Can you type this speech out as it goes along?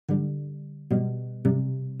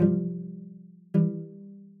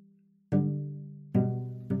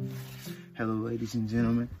Hello, ladies and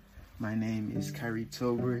gentlemen. My name is Kyrie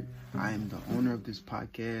Tolbert. I am the owner of this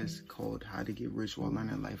podcast called How to Get Rich While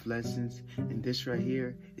Learning Life Lessons. And this right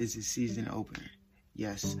here is the season opener.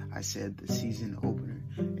 Yes, I said the season opener.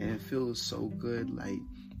 And it feels so good. Like,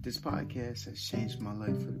 this podcast has changed my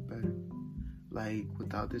life for the better. Like,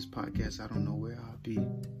 without this podcast, I don't know where I'll be.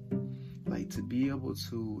 Like, to be able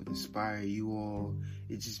to inspire you all,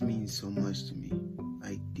 it just means so much to me.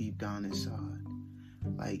 Like, deep down inside.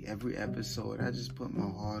 Like, every episode, I just put my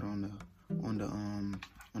heart on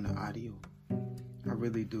the audio. I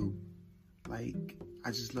really do. Like, I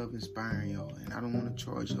just love inspiring y'all, and I don't want to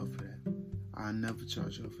charge y'all for that. I'll never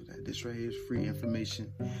charge y'all for that. This right here is free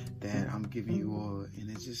information that I'm giving you all, and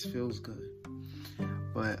it just feels good.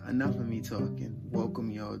 But enough of me talking.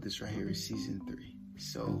 Welcome y'all. This right here is season 3.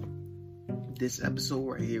 So this episode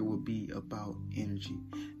right here will be about energy.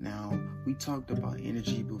 Now, we talked about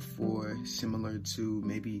energy before, similar to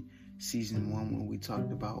maybe season 1 when we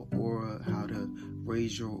talked about aura, how to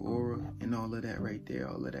raise your aura and all of that right there,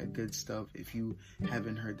 all of that good stuff. If you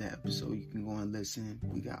haven't heard that episode, you can go and listen.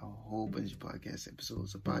 We got a whole bunch of podcast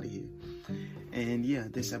episodes about it here. And yeah,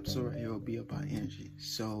 this episode right here will be about energy.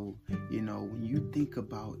 So, when you think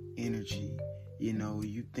about energy,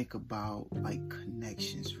 you think about like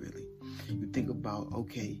connections, really. You think about,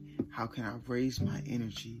 okay, how can I raise my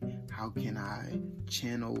energy? How can I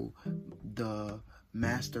channel the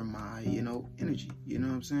mastermind, energy? You know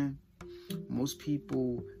what I'm saying? Most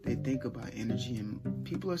people, they think about energy, and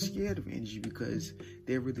people are scared of energy because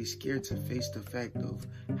they're really scared to face the fact of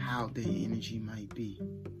how their energy might be.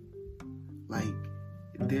 Like,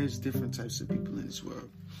 there's different types of people in this world.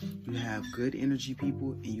 You have good energy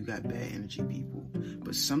people and you got bad energy people.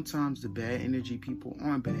 But sometimes the bad energy people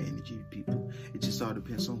aren't bad energy people. It just all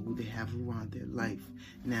depends on who they have around their life.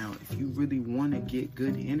 Now, if you really want to get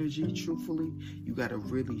good energy, truthfully, you got to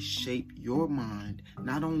really shape your mind.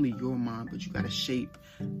 Not only your mind, but you got to shape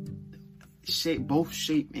and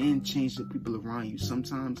change the people around you.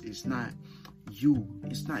 Sometimes it's not you.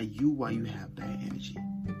 It's not you why you have bad energy.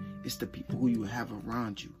 It's the people who you have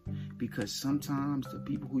around you. Because sometimes the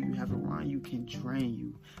people who you have around you can drain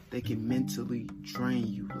you. They can mentally drain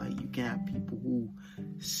you. Like, you can have people who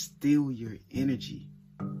steal your energy.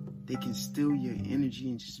 They can steal your energy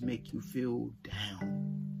and just make you feel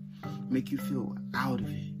down. Make you feel out of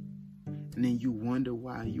it. And then you wonder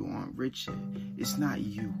why you aren't rich yet. It's not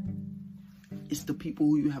you. It's the people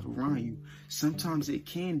who you have around you. Sometimes it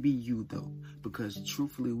can be you, though. Because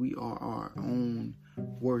truthfully, we are our own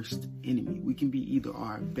worst enemy. We can be either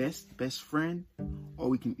our best friend, or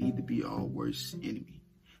we can either be our worst enemy.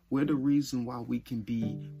 We're the reason why we can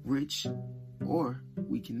be rich, or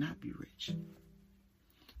we cannot be rich.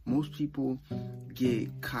 Most people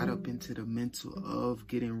get caught up into the mental of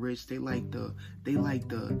getting rich. They like the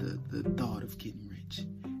thought of getting rich.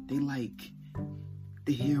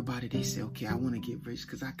 They hear about it. They say, okay, I want to get rich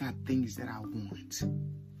because I got things that I want.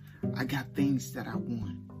 I got things that I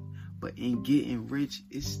want. But in getting rich,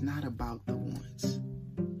 it's not about the wants.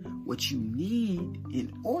 What you need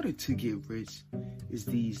in order to get rich is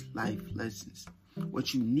these life lessons.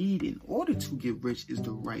 What you need in order to get rich is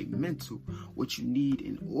the right mental. What you need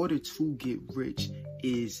in order to get rich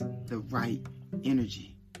is the right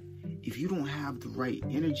energy. If you don't have the right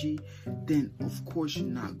energy, then of course you're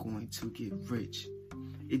not going to get rich.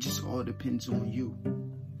 It just all depends on you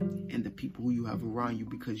and the people who you have around you,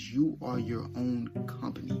 because you are your own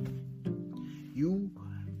company. You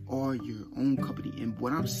are your own company. And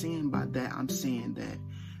what I'm saying by that, I'm saying that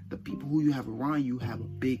the people who you have around you have a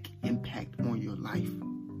big impact on your life.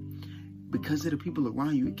 Because of the people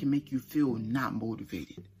around you, it can make you feel not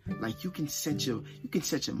motivated. Like, you can set your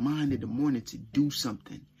mind in the morning to do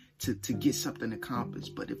something, to get something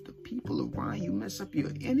accomplished. But if the people around you mess up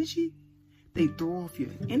your energy, they throw off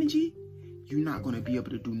your energy, you're not going to be able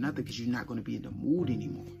to do nothing because you're not going to be in the mood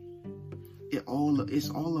anymore. It's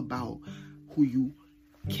all about who you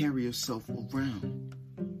carry yourself around.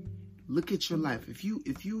 Look at your life. If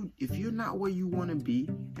you're not where you want to be,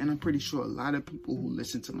 and I'm pretty sure a lot of people who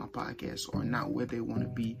listen to my podcast are not where they want to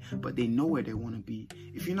be, but they know where they want to be.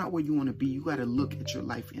 If you're not where you want to be, you got to look at your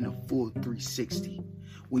life in a full 360.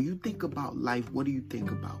 When you think about life, what do you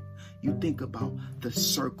think about? You think about the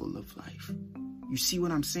circle of life. You see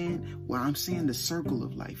what I'm saying? Well, I'm saying the circle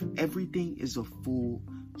of life. Everything is a full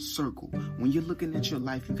circle. When you're looking at your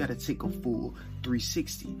life, you got to take a full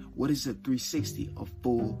 360. What is a 360? A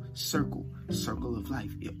full circle. Circle of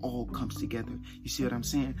life. It all comes together. You see what I'm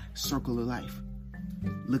saying? Circle of life.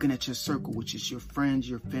 Looking at your circle, which is your friends,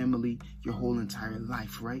 your family, your whole entire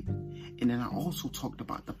life, right? And then I also talked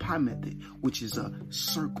about the pie method, which is a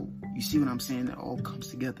circle. You see what I'm saying? It all comes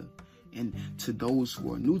together. And to those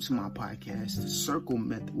who are new to my podcast, the circle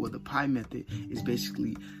method, or the pie method, is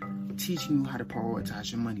basically teaching you how to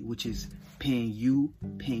prioritize your money, which is paying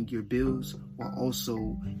your bills, while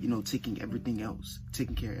also, taking care of everything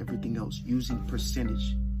else, using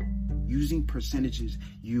percentages.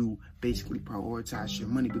 You basically prioritize your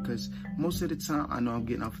money, because most of the time, I know I'm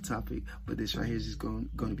getting off the topic, but this right here is just going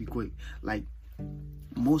to be quick. Like,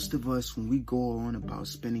 most of us, when we go on about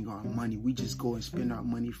spending our money, we just go and spend our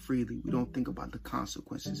money freely. We don't think about the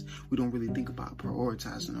consequences. We don't really think about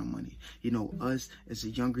prioritizing our money. Us as a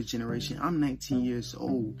younger generation, I'm 19 years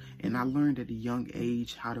old, and I learned at a young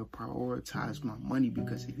age how to prioritize my money,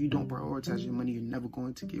 because if you don't prioritize your money, you're never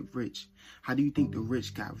going to get rich. How do you think the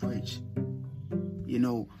rich got rich?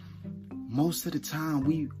 Most of the time,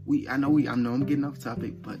 I know I'm getting off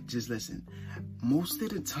topic, but just listen. Most of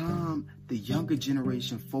the time, the younger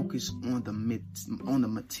generation focus on the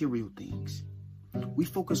material things. We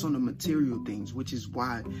focus on the material things, which is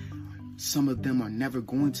why some of them are never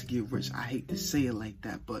going to get rich. I hate to say it like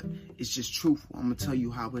that, but it's just truthful. I'm gonna tell you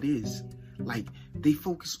how it is. Like, they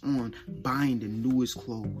focus on buying the newest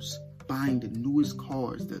clothes, buying the newest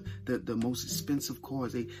cars, the most expensive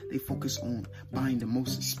cars. They focus on buying the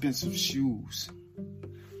most expensive shoes.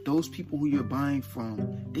 Those people who you're buying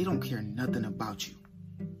from, they don't care nothing about you.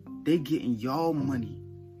 They getting y'all money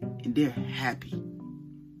and they're happy,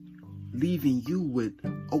 leaving you with,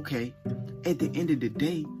 okay, at the end of the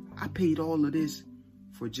day, I paid all of this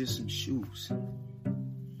for just some shoes,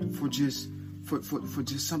 for just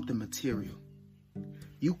something material.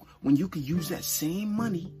 When you can use that same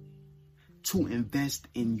money to invest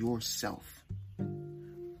in yourself.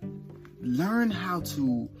 Learn how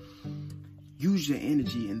to use your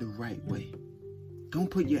energy in the right way.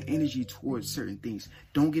 Don't put your energy towards certain things.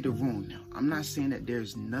 Don't get it wrong now. I'm not saying that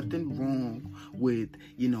there's nothing wrong with,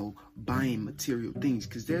 buying material things,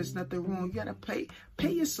 because there's nothing wrong. You gotta pay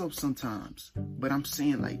yourself sometimes. But I'm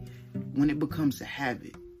saying, like, when it becomes a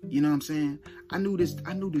habit, you know what I'm saying? I knew this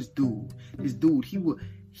dude. This dude,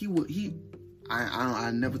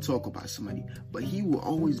 I never talk about somebody, but he will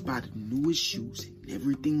always buy the newest shoes and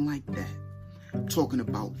everything like that. I'm talking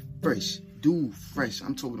about fresh. Dude, fresh.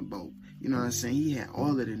 I'm talking about, you know what I'm saying? He had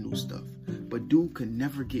all of the new stuff. But dude could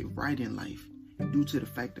never get right in life due to the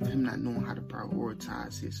fact of him not knowing how to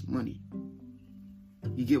prioritize his money.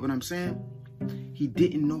 You get what I'm saying? He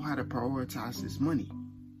didn't know how to prioritize his money.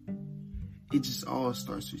 It just all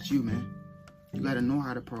starts with you, man. You got to know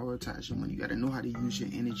how to prioritize your money. You got to know how to use your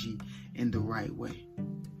energy in the right way.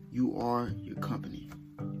 You are your company.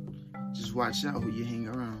 Just watch out who you hang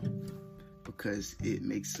around, because it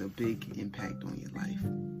makes a big impact on your life.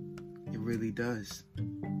 It really does.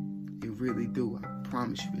 It really do. I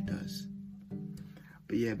promise you it does.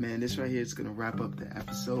 But yeah, man, this right here is going to wrap up the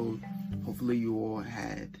episode. Hopefully you all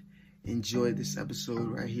had enjoyed this episode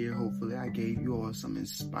right here. Hopefully I gave you all some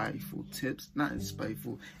inspiring tips.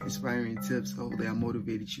 Hopefully I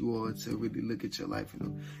motivated you all to really look at your life,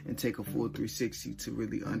 and take a full 360 to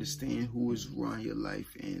really understand who is running your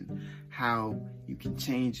life and how you can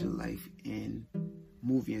change your life and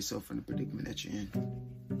move yourself from the predicament that you're in.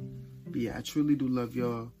 But yeah, I truly do love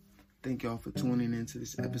y'all. Thank y'all for tuning into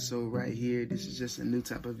this episode right here. This is just a new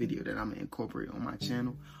type of video that I'm going to incorporate on my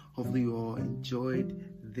channel. Hopefully you all enjoyed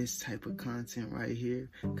this type of content right here,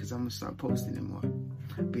 because I'm going to start posting it more.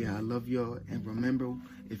 But yeah, I love y'all. And remember,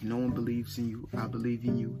 if no one believes in you, I believe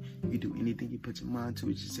in you. You do anything you put your mind to.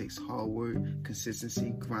 It just takes hard work,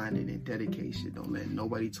 consistency, grinding, and dedication. Don't let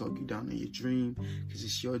nobody talk you down on your dream, because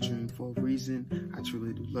it's your dream for a reason. I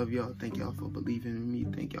truly do love y'all. Thank y'all for believing in me.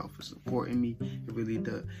 Thank y'all for supporting me. It really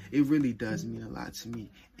does mean a lot to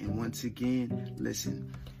me. And once again,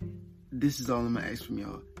 listen, this is all I'm going to ask from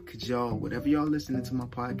y'all. Could y'all, whatever y'all listening to my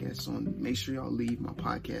podcast on, make sure y'all leave my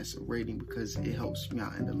podcast a rating, because it helps me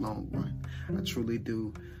out in the long run. I truly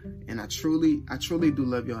do. And I truly do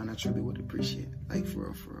love y'all, and I truly would appreciate it. Like, for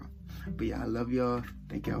real. But yeah, I love y'all.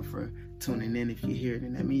 Thank y'all for tuning in. If you're here,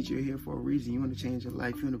 then that means you're here for a reason. You want to change your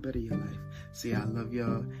life. You want to better your life. So yeah, I love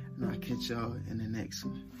y'all, and I'll catch y'all in the next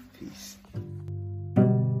one. Peace.